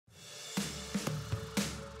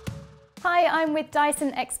Hi, I'm with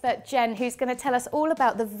Dyson Expert Jen, who's going to tell us all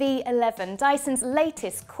about the V11, Dyson's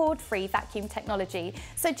latest cord-free vacuum technology.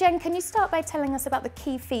 So Jen, can you start by telling us about the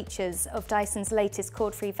key features of Dyson's latest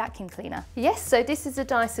cord-free vacuum cleaner? Yes, so this is the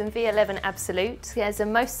Dyson V11 Absolute. It has the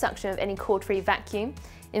most suction of any cord-free vacuum.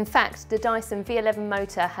 In fact, the Dyson V11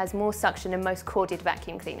 motor has more suction than most corded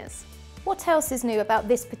vacuum cleaners. What else is new about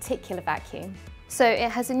this particular vacuum? So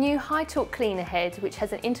it has a new high-torque cleaner head which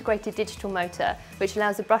has an integrated digital motor which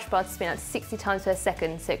allows the brush bar to spin up to 60 times per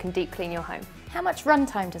second so it can deep clean your home. How much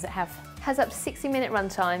runtime does it have? It has up to 60-minute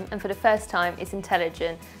runtime, and for the first time it's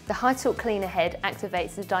intelligent. The high-torque cleaner head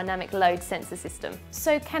activates the dynamic load sensor system.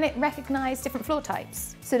 So can it recognise different floor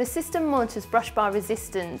types? So the system monitors brush bar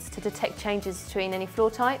resistance to detect changes between any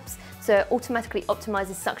floor types, so it automatically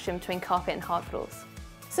optimises suction between carpet and hard floors.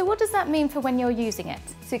 So what does that mean for when you're using it?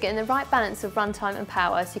 So you're getting the right balance of runtime and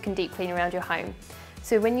power so you can deep clean around your home.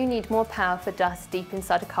 So when you need more power for dust deep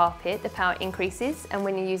inside a carpet, the power increases, and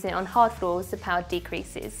when you're using it on hard floors, the power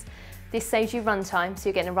decreases. This saves you runtime so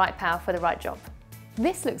you're getting the right power for the right job.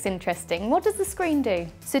 This looks interesting. What does the screen do?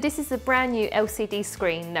 So this is a brand new LCD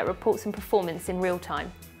screen that reports on performance in real time.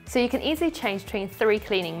 So you can easily change between 3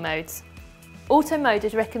 cleaning modes. Auto mode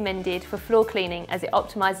is recommended for floor cleaning as it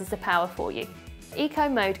optimises the power for you. Eco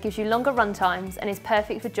mode gives you longer run times and is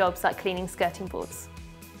perfect for jobs like cleaning skirting boards.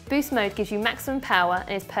 Boost mode gives you maximum power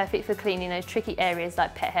and is perfect for cleaning those tricky areas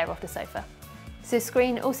like pet hair off the sofa. So the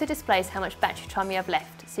screen also displays how much battery time you have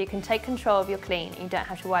left, so you can take control of your clean and you don't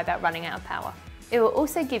have to worry about running out of power. It will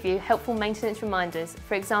also give you helpful maintenance reminders,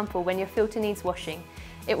 for example when your filter needs washing.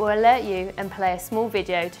 It will alert you and play a small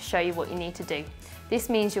video to show you what you need to do. This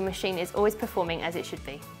means your machine is always performing as it should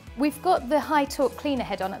be. We've got the high torque cleaner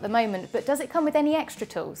head on at the moment, but does it come with any extra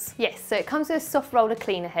tools? Yes, so it comes with a soft roller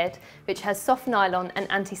cleaner head, which has soft nylon and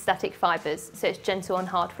anti-static fibres, so it's gentle on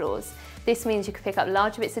hard floors. This means you can pick up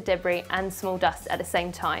larger bits of debris and small dust at the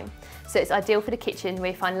same time. So it's ideal for the kitchen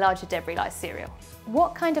where you find larger debris like cereal.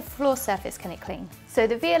 What kind of floor surface can it clean? So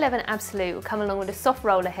the V11 Absolute will come along with a soft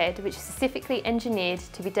roller head, which is specifically engineered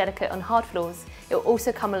to be delicate on hard floors. It will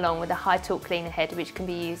also come along with a high torque cleaner head, which can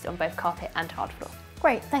be used on both carpet and hard floor.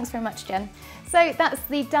 Great, thanks very much, Jen. So that's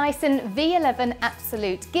the Dyson V11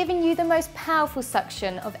 Absolute, giving you the most powerful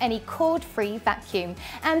suction of any cord-free vacuum.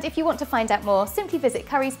 And if you want to find out more, simply visit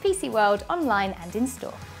Currys PC World online and in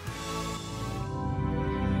store.